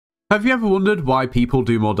Have you ever wondered why people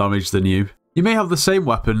do more damage than you? You may have the same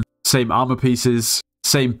weapon, same armor pieces,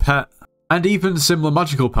 same pet, and even similar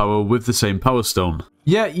magical power with the same power stone.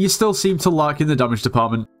 Yet you still seem to lack in the damage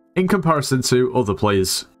department in comparison to other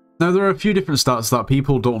players. Now there are a few different stats that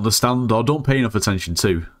people don't understand or don't pay enough attention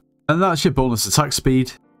to, and that's your bonus attack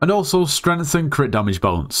speed, and also strength and crit damage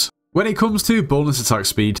balance. When it comes to bonus attack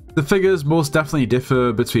speed, the figures most definitely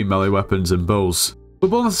differ between melee weapons and bows. But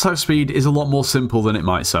bonus attack speed is a lot more simple than it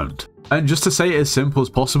might sound. And just to say it as simple as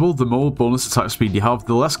possible, the more bonus attack speed you have,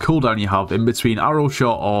 the less cooldown you have in between arrow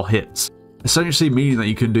shot or hits, essentially meaning that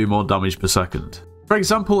you can do more damage per second. For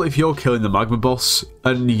example, if you're killing the magma boss,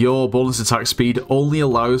 and your bonus attack speed only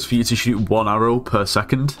allows for you to shoot 1 arrow per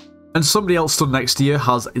second, and somebody else stood next to you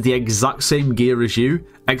has the exact same gear as you,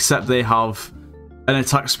 except they have an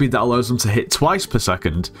attack speed that allows them to hit twice per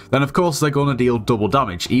second, then of course they're going to deal double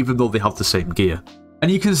damage, even though they have the same gear. And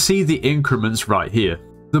you can see the increments right here.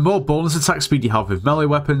 The more bonus attack speed you have with melee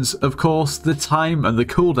weapons, of course, the time and the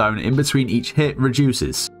cooldown in between each hit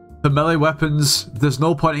reduces. For melee weapons, there's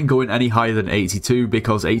no point in going any higher than 82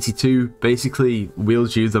 because 82 basically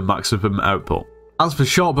wields you the maximum output. As for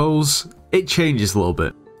short bows, it changes a little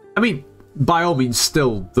bit. I mean, by all means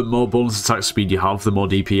still, the more bonus attack speed you have, the more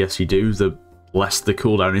DPS you do, the less the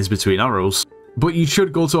cooldown is between arrows. But you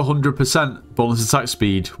should go to 100% bonus attack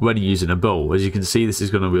speed when you're using a bow. As you can see, this is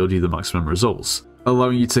going to wield you the maximum results,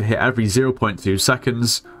 allowing you to hit every 0.2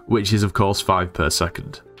 seconds, which is of course 5 per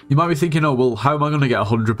second. You might be thinking, oh well, how am I going to get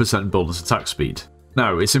 100% bonus attack speed?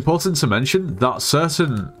 Now, it's important to mention that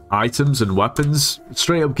certain items and weapons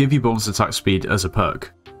straight up give you bonus attack speed as a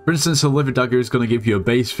perk. For instance, a Livid Dagger is going to give you a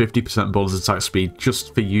base 50% bonus attack speed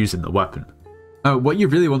just for using the weapon. Now, what you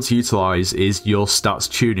really want to utilise is your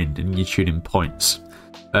stats tuning and your tuning points.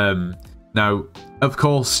 Now, of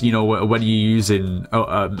course, you know, when you're using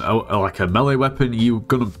like a melee weapon, you're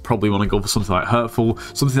going to probably want to go for something like Hurtful,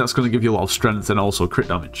 something that's going to give you a lot of strength and also crit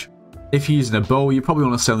damage. If you're using a bow, you probably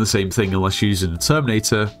want to stay on the same thing unless you're using a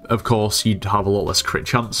Terminator. Of course, you'd have a lot less crit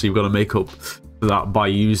chance, so you've got to make up for that by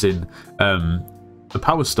using a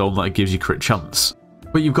Power Stone that gives you crit chance.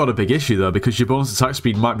 But you've got a big issue though, because your bonus attack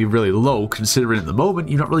speed might be really low, considering at the moment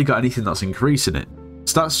you've not really got anything that's increasing it.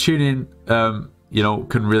 Stats tuning, you know,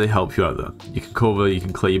 can really help you out there. You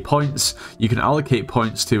can clear your points, you can allocate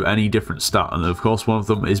points to any different stat, and of course one of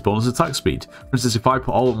them is bonus attack speed. For instance, if I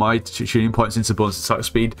put all of my tuning points into bonus attack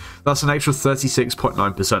speed, that's an extra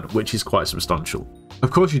 36.9%, which is quite substantial.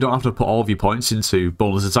 Of course, you don't have to put all of your points into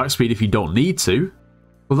bonus attack speed if you don't need to.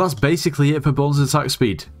 Well, that's basically it for bonus attack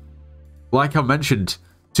speed. Like I mentioned,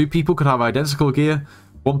 2 people could have identical gear,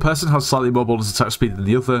 one person has slightly more bonus attack speed than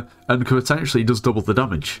the other, and could potentially does double the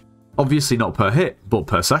damage. Obviously not per hit, but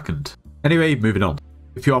per second. Anyway, moving on.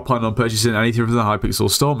 If you are planning on purchasing anything from the Hypixel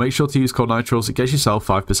store, make sure to use code NITROS, it gets yourself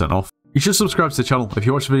 5% off. You should subscribe to the channel. If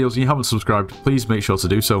you watch the videos and you haven't subscribed, please make sure to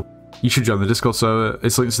do so. You should join the Discord server,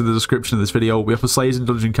 it's linked in the description of this video. We offer slayers and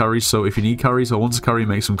dungeon carries, so if you need carries or want to carry and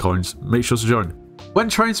make some coins, make sure to join. When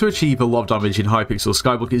trying to achieve a lot of damage in Hypixel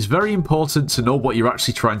Skyblock, it's very important to know what you're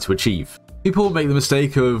actually trying to achieve. People make the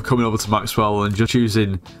mistake of coming over to Maxwell and just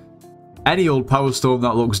choosing any old power stone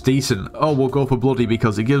that looks decent. Oh, we'll go for bloody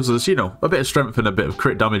because it gives us, you know, a bit of strength and a bit of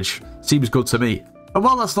crit damage. Seems good to me. And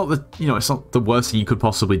while that's not the, you know, it's not the worst thing you could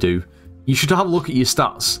possibly do, you should have a look at your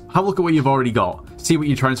stats. Have a look at what you've already got, see what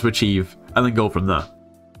you're trying to achieve, and then go from there.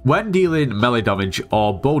 When dealing melee damage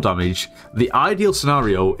or bow damage, the ideal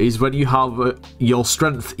scenario is when you have your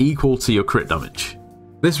strength equal to your crit damage.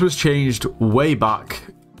 This was changed way back,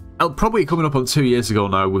 probably coming up on 2 years ago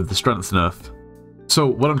now with the strength nerf. So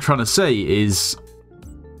what I'm trying to say is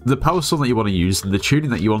the power stone that you want to use and the tuning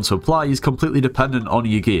that you want to apply is completely dependent on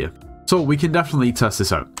your gear. So we can definitely test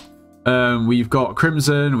this out. We've got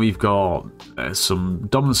Crimson, we've got some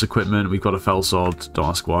Dominance equipment, we've got a Fell Sword, don't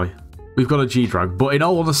ask why. We've got a G-Drag, but in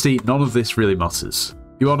all honesty, none of this really matters.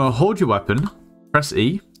 You want to hold your weapon, press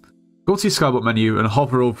E, go to your Skyblock menu and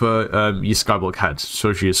hover over your Skyblock head. It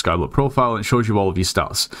shows you your Skyblock profile and it shows you all of your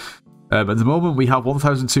stats. At the moment, we have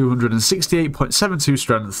 1,268.72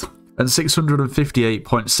 strength and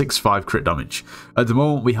 658.65 crit damage. At the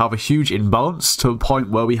moment, we have a huge imbalance to a point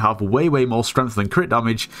where we have way more strength than crit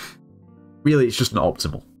damage. Really, it's just not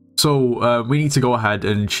optimal. So we need to go ahead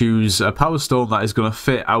and choose a power stone that is going to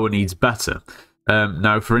fit our needs better.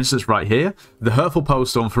 Now, for instance, right here, the Hurtful Power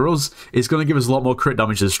Stone for us is going to give us a lot more crit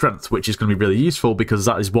damage than strength, which is going to be really useful because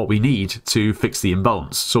that is what we need to fix the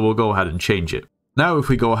imbalance. So we'll go ahead and change it. Now, if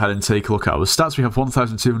we go ahead and take a look at our stats, we have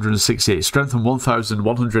 1,268 strength and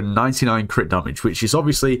 1,199 crit damage, which is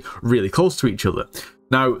obviously really close to each other.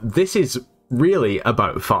 Now, this is really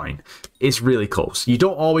about fine. It's really close. You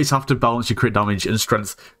don't always have to balance your crit damage and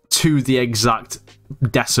strength to the exact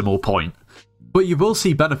decimal point. But you will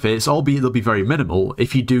see benefits, albeit they'll be very minimal,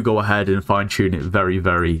 if you do go ahead and fine-tune it very,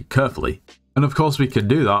 very carefully. And of course we can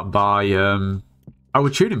do that by our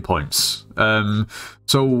tuning points.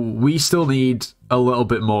 So we still need a little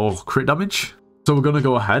bit more crit damage. So we're going to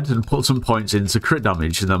go ahead and put some points into crit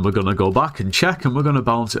damage, and then we're going to go back and check, and we're going to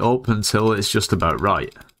balance it up until it's just about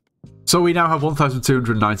right. So we now have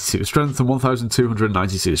 1,292 strength and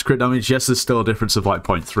 1,296 crit damage. Yes, there's still a difference of like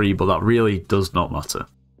 0.3, but that really does not matter.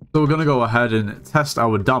 So we're going to go ahead and test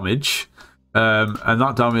our damage, and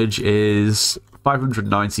that damage is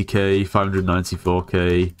 590k,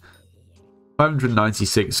 594k,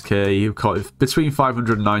 596k, between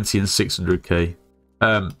 590 and 600k.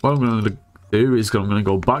 What I'm going to do is I'm going to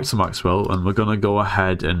go back to Maxwell, and we're going to go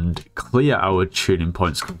ahead and clear our tuning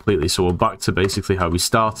points completely. So we're back to basically how we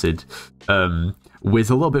started,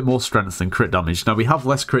 with a little bit more strength and crit damage. Now we have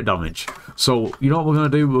less crit damage, so you know what we're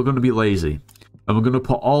going to do? We're going to be lazy. And we're going to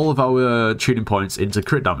put all of our tuning points into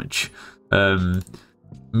crit damage.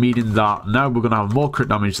 Meaning that now we're going to have more crit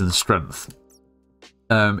damage than strength.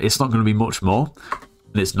 It's not going to be much more.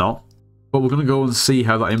 And it's not. But we're going to go and see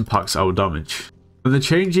how that impacts our damage. And the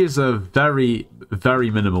changes are very, very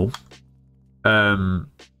minimal. They're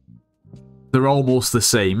almost the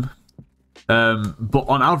same. But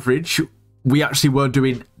on average, we actually were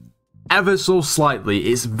doing ever so slightly.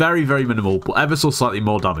 It's very, very minimal, but ever so slightly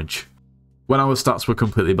more damage when our stats were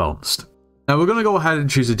completely balanced. Now we're going to go ahead and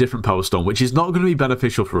choose a different power stone, which is not going to be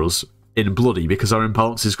beneficial for us in Bloody, because our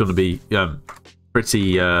imbalance is going to be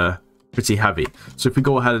pretty heavy. So if we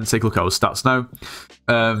go ahead and take a look at our stats now,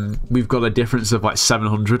 we've got a difference of like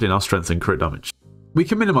 700 in our strength and crit damage. We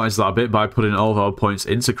can minimize that a bit by putting all of our points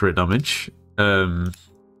into crit damage.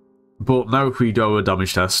 But now if we do our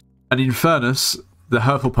damage test, and in fairness, the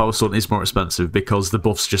Hurtful Power Stone is more expensive because the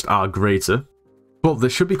buffs just are greater. But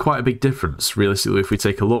there should be quite a big difference, realistically, if we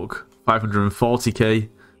take a look. 540k,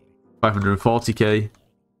 540k,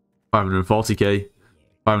 540k,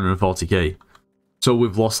 540k. So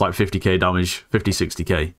we've lost like 50k damage, 50,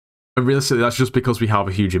 60k. And realistically, that's just because we have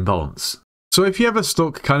a huge imbalance. So if you ever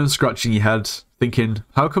stuck kind of scratching your head, thinking,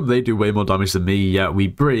 how come they do way more damage than me, yet we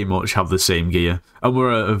pretty much have the same gear, and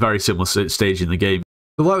we're at a very similar stage in the game.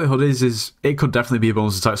 The likelihood is it could definitely be a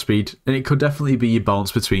bonus attack speed, and it could definitely be your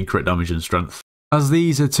balance between crit damage and strength, as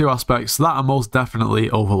these are two aspects that are most definitely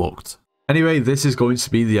overlooked. Anyway, this is going to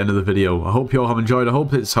be the end of the video. I hope you all have enjoyed. I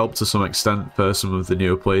hope it's helped to some extent for some of the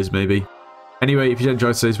newer players maybe. Anyway, if you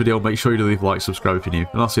enjoyed today's video, make sure you leave a like, subscribe if you're new,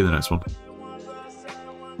 and I'll see you in the next one.